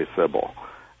Cumae Sibyl,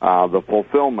 the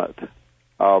fulfillment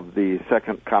of the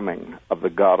second coming of the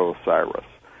god Osiris.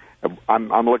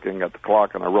 I'm looking at the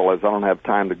clock and I realize I don't have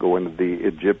time to go into the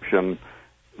Egyptian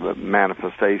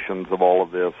manifestations of all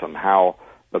of this and how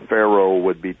the pharaoh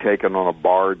would be taken on a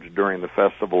barge during the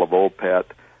festival of Opet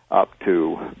up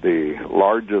to the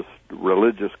largest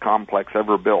religious complex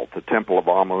ever built, the Temple of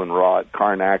Amun-Ra at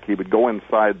Karnak. He would go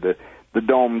inside the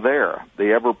dome there,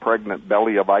 the ever-pregnant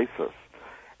belly of Isis.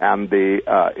 And the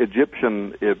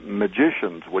Egyptian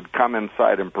magicians would come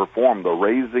inside and perform the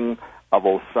raising of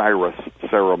Osiris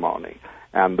ceremony.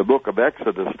 And the book of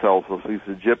Exodus tells us these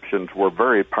Egyptians were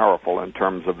very powerful in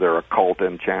terms of their occult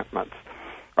enchantments.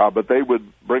 But they would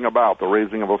bring about the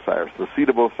raising of Osiris, the seed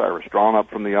of Osiris, drawn up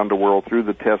from the underworld through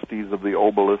the testes of the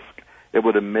obelisk. It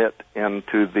would emit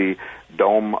into the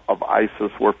dome of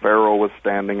Isis where Pharaoh was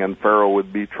standing, and Pharaoh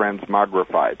would be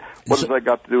transmogrified. What has that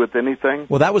got to do with anything?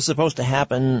 Well, that was supposed to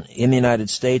happen in the United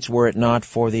States were it not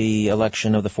for the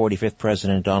election of the 45th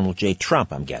President, Donald J.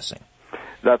 Trump, I'm guessing.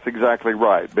 That's exactly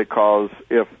right, because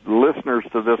if listeners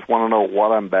to this want to know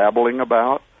what I'm babbling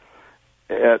about,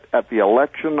 at the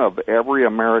election of every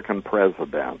American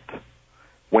president,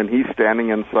 when he's standing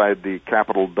inside the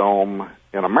Capitol Dome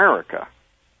in America,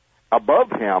 above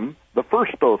him, the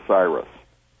first Osiris,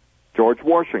 George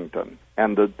Washington,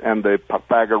 and the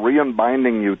Pythagorean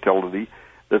binding utility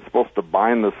that's supposed to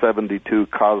bind the 72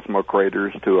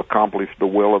 cosmocrators to accomplish the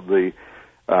will of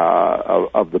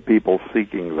the people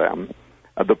seeking them.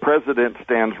 The president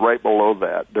stands right below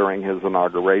that during his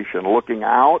inauguration, looking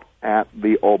out at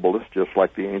the obelisk, just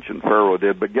like the ancient pharaoh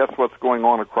did. But guess what's going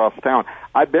on across town?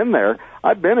 I've been there.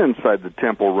 I've been inside the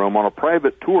temple room on a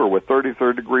private tour with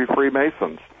 33rd degree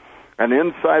Freemasons. And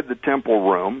inside the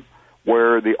temple room,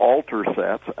 where the altar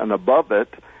sits, and above it,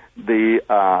 the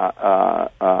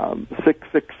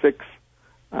 666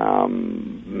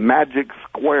 magic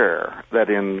square that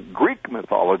in Greek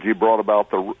mythology brought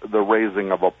about the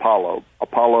raising of Apollo.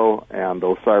 Apollo and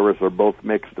Osiris are both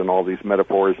mixed in all these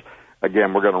metaphors.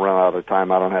 Again, we're going to run out of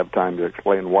time. I don't have time to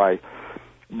explain why.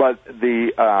 But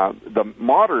the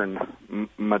modern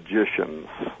magicians,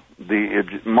 the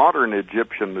modern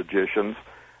Egyptian magicians,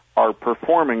 are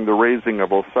performing the raising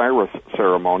of Osiris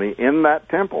ceremony in that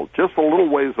temple, just a little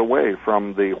ways away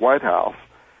from the White House,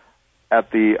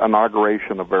 at the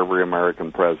inauguration of every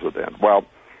American president. Well,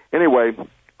 anyway,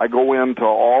 I go into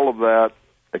all of that,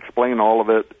 explain all of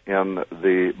it in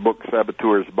the book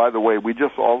Saboteurs. By the way, we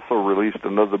just also released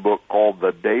another book called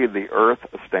The Day the Earth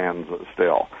Stands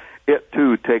Still. It,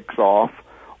 too, takes off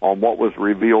on what was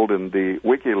revealed in the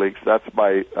WikiLeaks. That's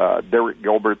by Derek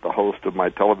Gilbert, the host of my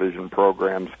television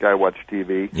program,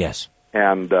 SkyWatchTV. Yes.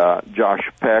 And Josh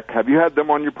Peck. Have you had them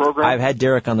on your program? I've had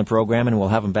Derek on the program, and we'll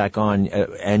have him back on,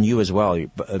 and you as well.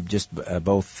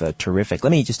 Both terrific. Let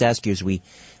me just ask you as we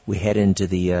head into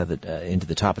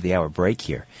the top of the hour break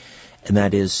here, and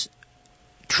that is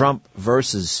Trump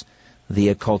versus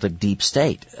the occultic deep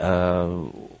state.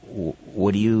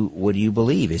 What do you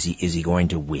believe? Is he going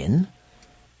to win?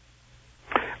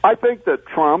 I think that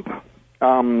Trump,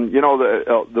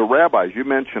 the rabbis, you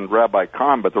mentioned Rabbi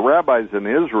Khan, but the rabbis in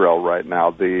Israel right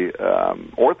now, the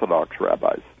Orthodox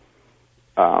rabbis,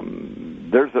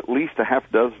 there's at least a half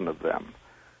dozen of them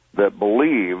that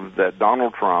believe that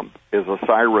Donald Trump is a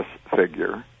Cyrus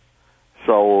figure.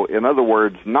 So, in other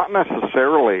words, not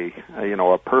necessarily,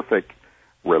 a perfect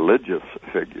religious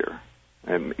figure,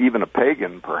 and even a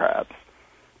pagan perhaps,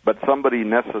 but somebody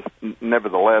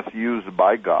nevertheless used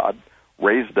by God,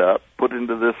 raised up, put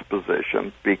into this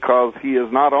position because he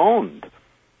is not owned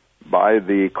by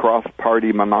the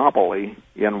cross-party monopoly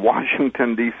in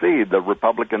Washington, D.C., the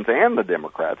Republicans and the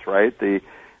Democrats, right? The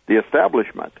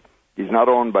establishment. He's not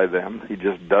owned by them. He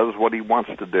just does what he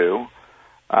wants to do.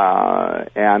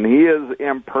 And he is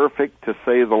imperfect, to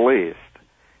say the least.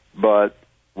 But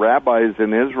rabbis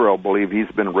in Israel believe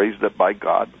he's been raised up by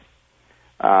God.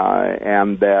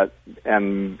 And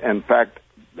in fact,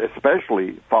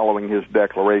 especially following his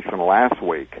declaration last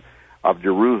week of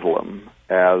Jerusalem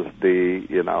as the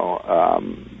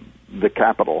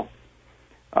capital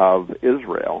of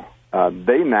Israel,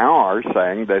 they now are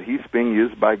saying that he's being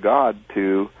used by God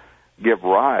to give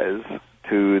rise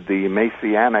to the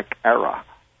Messianic era.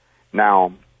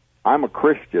 Now, I'm a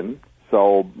Christian,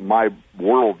 so my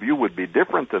worldview would be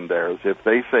different than theirs. If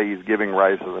they say he's giving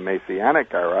rise to the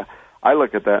Messianic era, I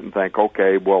look at that and think,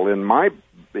 okay, well, in my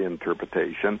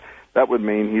interpretation, that would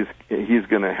mean he's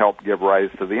going to help give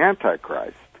rise to the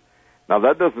Antichrist. Now,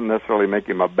 that doesn't necessarily make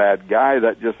him a bad guy.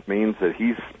 That just means that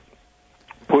he's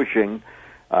pushing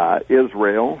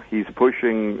Israel. He's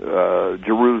pushing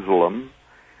Jerusalem.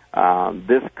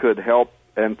 This could help.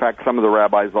 In fact, some of the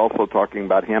rabbis also talking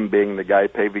about him being the guy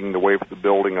paving the way for the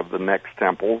building of the next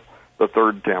temple, the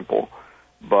third temple.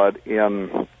 But in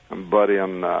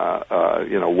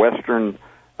Western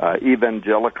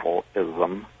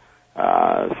evangelicalism,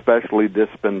 especially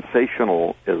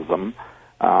dispensationalism,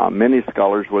 many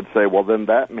scholars would say, well, then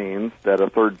that means that a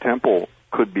third temple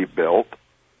could be built,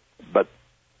 but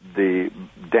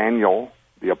Daniel,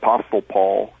 the Apostle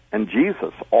Paul, and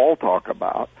Jesus all talk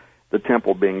about the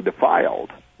temple being defiled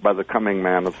by the coming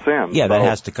man of sin. Yeah, that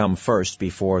has to come first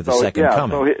before the second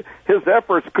coming. So his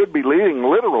efforts could be leading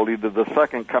literally to the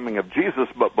second coming of Jesus,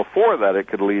 but before that it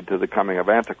could lead to the coming of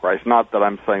Antichrist. Not that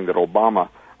I'm saying that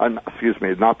not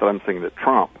that I'm saying that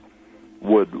Trump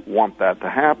would want that to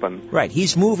happen. Right,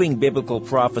 he's moving biblical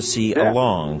prophecy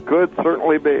along. Could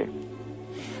certainly be.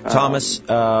 Thomas,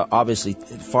 obviously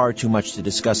far too much to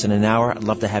discuss in an hour. I'd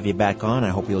love to have you back on. I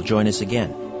hope you'll join us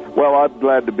again. Well, I'm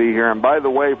glad to be here. And by the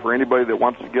way, for anybody that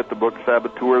wants to get the book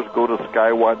Saboteurs, go to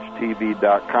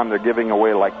SkyWatchTV.com. They're giving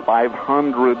away like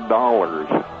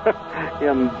 $500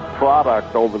 in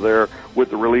product over there with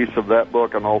the release of that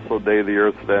book and also Day the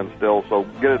Earth Stands Still. So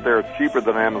get it there. It's cheaper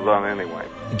than Amazon anyway.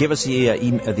 Give us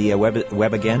the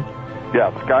web again.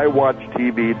 Yeah,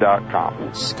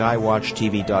 SkyWatchTV.com.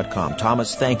 SkyWatchTV.com.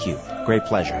 Thomas, thank you. Great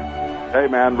pleasure. Hey,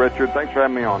 man, Richard, thanks for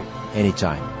having me on.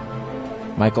 Anytime.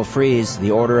 Michael Fries,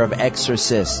 The Order of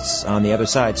Exorcists. On the other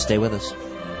side, stay with us.